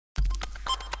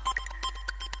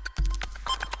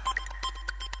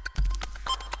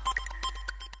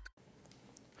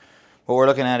What we're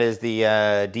looking at is the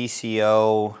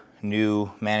DCO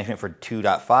new management for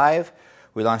 2.5.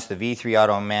 We launched the V3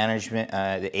 Auto Management,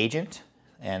 the agent,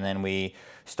 and then we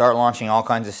start launching all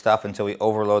kinds of stuff until we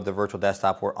overload the virtual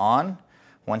desktop we're on.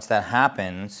 Once that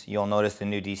happens, you'll notice the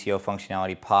new DCO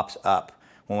functionality pops up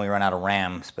when we run out of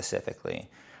RAM specifically.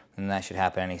 And that should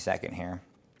happen any second here.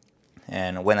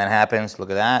 And when that happens, look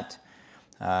at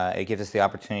that. It gives us the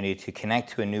opportunity to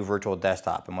connect to a new virtual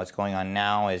desktop. And what's going on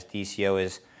now is DCO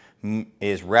is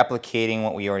replicating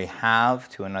what we already have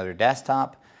to another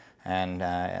desktop, and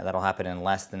that'll happen in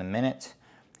less than a minute.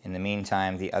 In the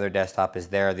meantime, the other desktop is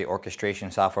there. The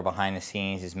orchestration software behind the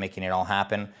scenes is making it all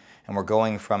happen. And we're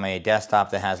going from a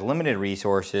desktop that has limited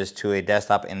resources to a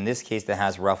desktop, in this case, that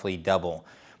has roughly double.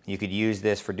 You could use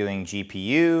this for doing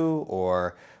GPU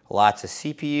or lots of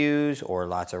CPUs or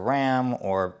lots of RAM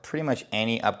or pretty much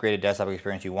any upgraded desktop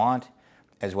experience you want,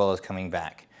 as well as coming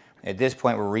back. At this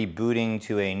point, we're rebooting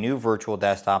to a new virtual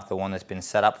desktop, the one that's been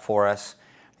set up for us.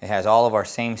 It has all of our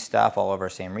same stuff, all of our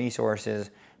same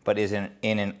resources, but is in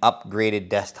an upgraded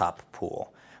desktop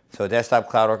pool. So Desktop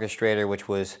Cloud Orchestrator, which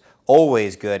was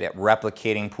always good at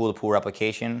replicating pool-to-pool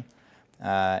replication,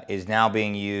 is now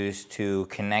being used to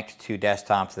connect to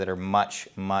desktops that are much,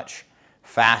 much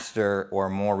faster or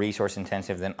more resource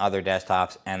intensive than other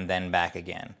desktops, and then back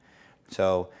again.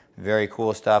 So very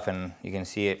cool stuff, and you can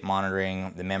see it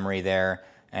monitoring the memory there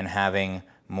and having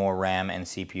more RAM and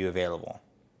CPU available.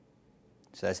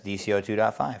 So that's DCO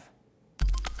 2.5.